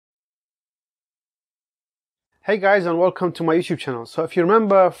Hey guys, and welcome to my YouTube channel. So if you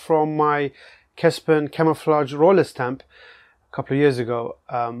remember from my Kespon Camouflage Roller Stamp a couple of years ago,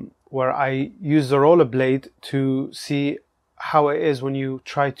 where I used the roller blade to see how it is when you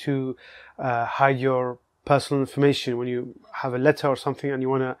try to hide your personal information. When you have a letter or something and you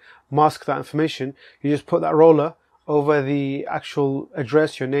want to mask that information, you just put that roller over the actual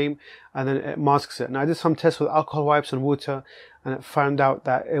address, your name, and then it masks it. And I did some tests with alcohol wipes and water, and it found out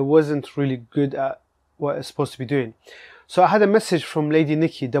that it wasn't really good at what it's supposed to be doing. So I had a message from Lady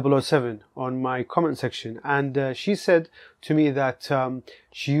Nikki 007 on my comment section, and she said to me that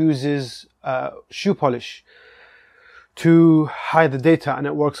she uses shoe polish to hide the data, and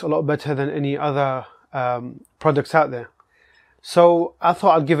it works a lot better than any other products out there. So I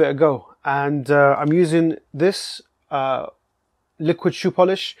thought I'd give it a go, and I'm using this liquid shoe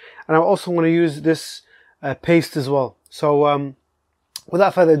polish, and I'm also going to use this paste as well. So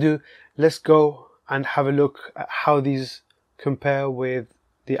without further ado, let's go and have a look at how these compare with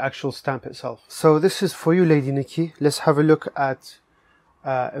the actual stamp itself. So this is for you, Lady Nikki. Let's have a look at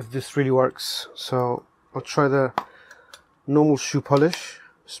if this really works. So I'll try the normal shoe polish.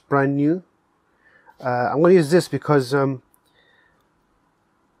 It's brand new. I'm going to use this because I've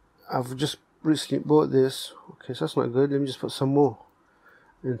just recently bought this. Okay, so that's not good. Let me just put some more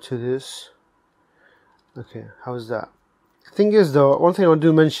into this. Okay, how's that? The thing is though, one thing I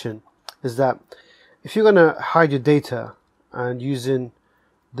do mention is that if you're going to hide your data and using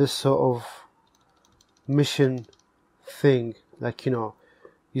this sort of mission thing, like, you know,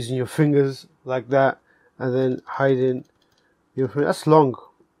 using your fingers like that and then hiding your finger, that's long.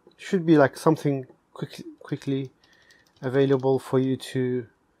 It should be like something quickly available for you to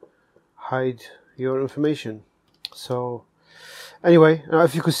hide your information. So anyway, now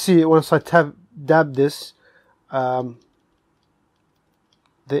if you could see it, once I dab this, the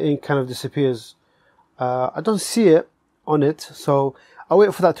ink kind of disappears. I don't see it on it, so I'll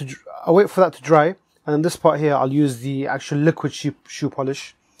wait for that to dry, and then this part here I'll use the actual liquid shoe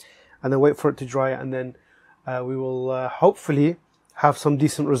polish, and then wait for it to dry, and then we will hopefully have some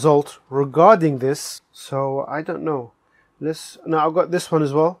decent result regarding this. So I don't know. Now I've got this one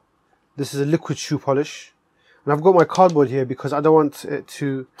as well. This is a liquid shoe polish, and I've got my cardboard here because I don't want it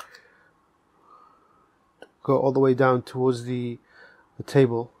to go all the way down towards the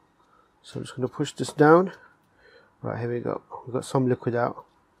table. So I'm just going to push this down. Right, here we go. We've got some liquid out.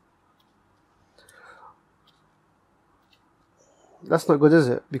 That's not good, is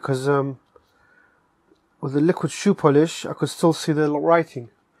it? Because with the liquid shoe polish, I could still see the writing.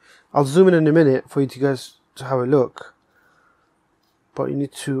 I'll zoom in a minute for you guys to have a look. But you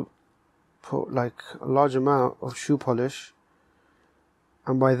need to put like a large amount of shoe polish,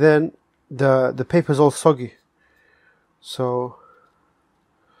 and by then the paper's all soggy. So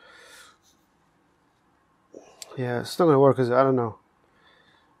yeah, it's not going to work, is it? I don't know.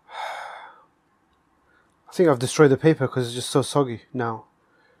 I think I've destroyed the paper because it's just so soggy now.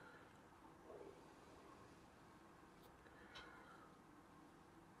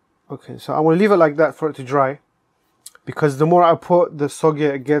 Okay, so I want to leave it like that for it to dry, because the more I put, the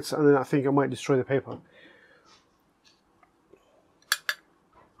soggier it gets, and then I think I might destroy the paper.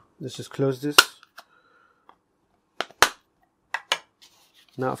 Let's just close this.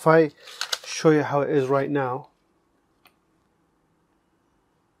 Now if I show you how it is right now,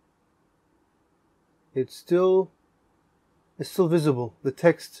 it's still visible. The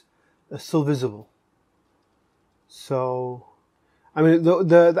text is still visible. So I mean,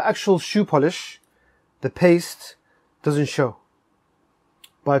 the actual shoe polish, the paste, doesn't show,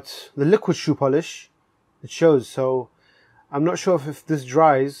 but the liquid shoe polish, it shows. So I'm not sure if this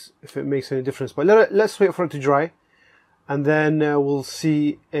dries, if it makes any difference, but let's wait for it to dry, and then we'll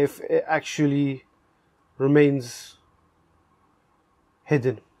see if it actually remains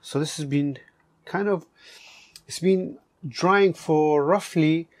hidden. So this has been it's been drying for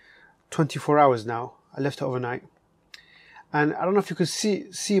roughly 24 hours now. I left it overnight, and I don't know if you could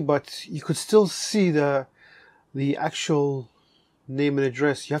see, but you could still see the actual name and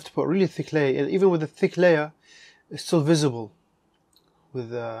address. You have to put a really thick layer, and even with a thick layer, it's still visible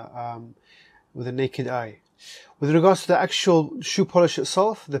with a naked eye. With regards to the actual shoe polish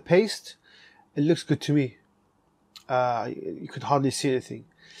itself, the paste, it looks good to me. You could hardly see anything.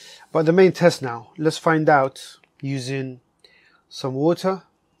 But the main test now, let's find out using some water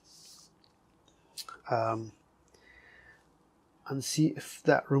and see if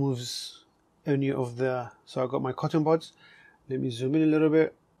that removes any of the... So I've got my cotton buds. Let me zoom in a little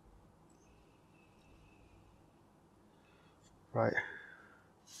bit. Right,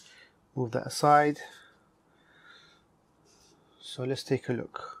 move that aside. So let's take a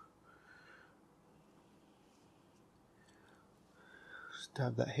look.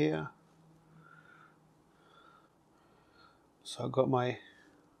 Dab that here. So I've got my, I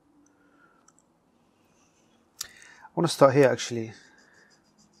want to start here actually.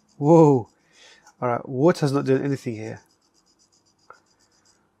 Whoa. Alright, water's not doing anything here.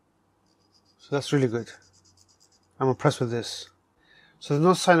 So that's really good. I'm impressed with this. So there's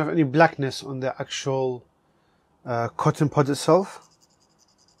no sign of any blackness on the actual cotton pod itself.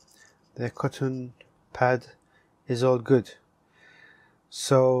 The cotton pad is all good.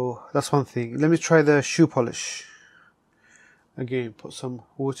 So that's one thing. Let me try the shoe polish. Again, put some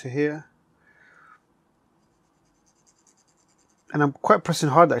water here. And I'm quite pressing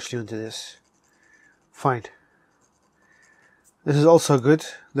hard actually onto this. Fine. This is also good.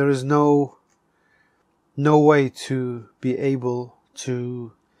 There is no way to be able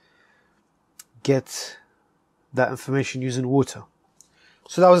to get that information using water.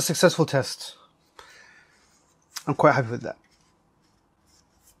 So that was a successful test. I'm quite happy with that.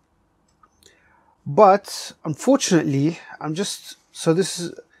 But unfortunately, so this is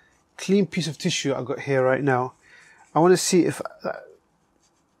a clean piece of tissue I got here right now. I want to see if,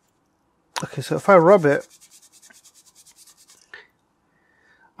 okay, so if I rub it,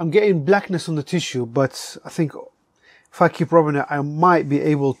 I'm getting blackness on the tissue, but I think if I keep rubbing it, I might be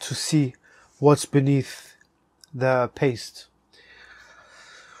able to see what's beneath the paste.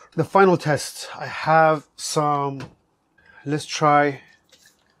 The final test, I have some, let's try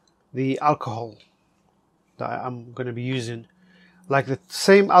the alcohol that I'm going to be using. Like the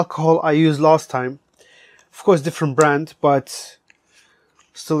same alcohol I used last time. Of course, different brand, but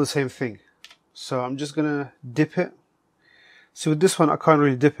still the same thing. So I'm just going to dip it. See, with this one, I can't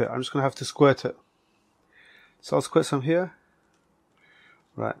really dip it. I'm just going to have to squirt it. So I'll squirt some here.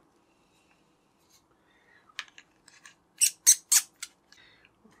 Right.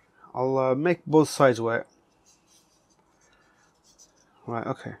 I'll make both sides wet. Right,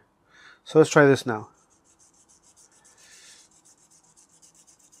 okay. So let's try this now.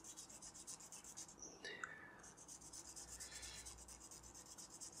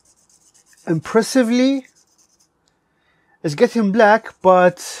 Impressively, it's getting black,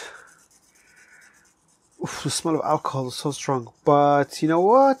 but oof, the smell of alcohol is so strong. But you know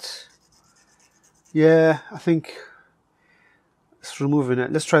what? Yeah, I think it's removing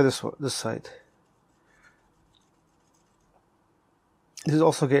it. Let's try this side. This is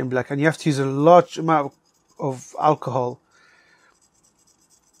also getting black, and you have to use a large amount of alcohol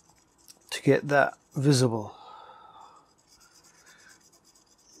to get that visible.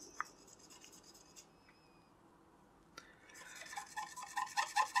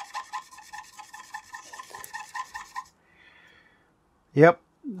 Yep,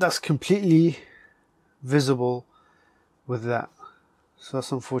 that's completely visible with that. So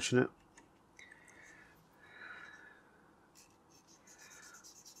that's unfortunate.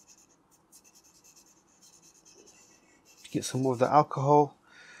 Get some more of the alcohol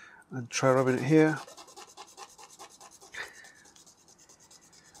and try rubbing it here.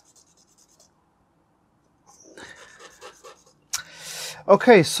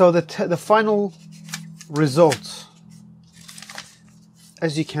 Okay, so the final result,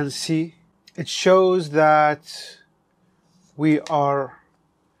 as you can see, it shows that we are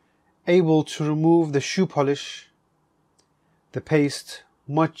able to remove the shoe polish, the paste,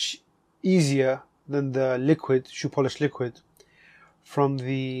 much easier than the liquid, shoe polish liquid, from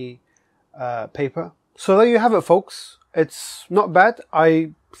the paper. So there you have it, folks. It's not bad.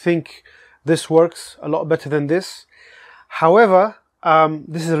 I think this works a lot better than this. However,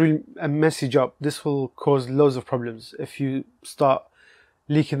 this is really a messy job. This will cause loads of problems. If you start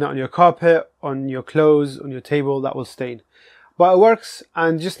leaking that on your carpet, on your clothes, on your table, that will stain. But it works,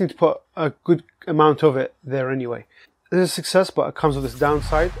 and you just need to put a good amount of it there anyway. This is a success, but it comes with this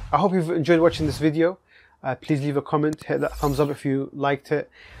downside. I hope you've enjoyed watching this video. Please leave a comment, hit that thumbs up if you liked it,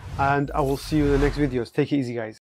 and I will see you in the next videos. Take it easy, guys.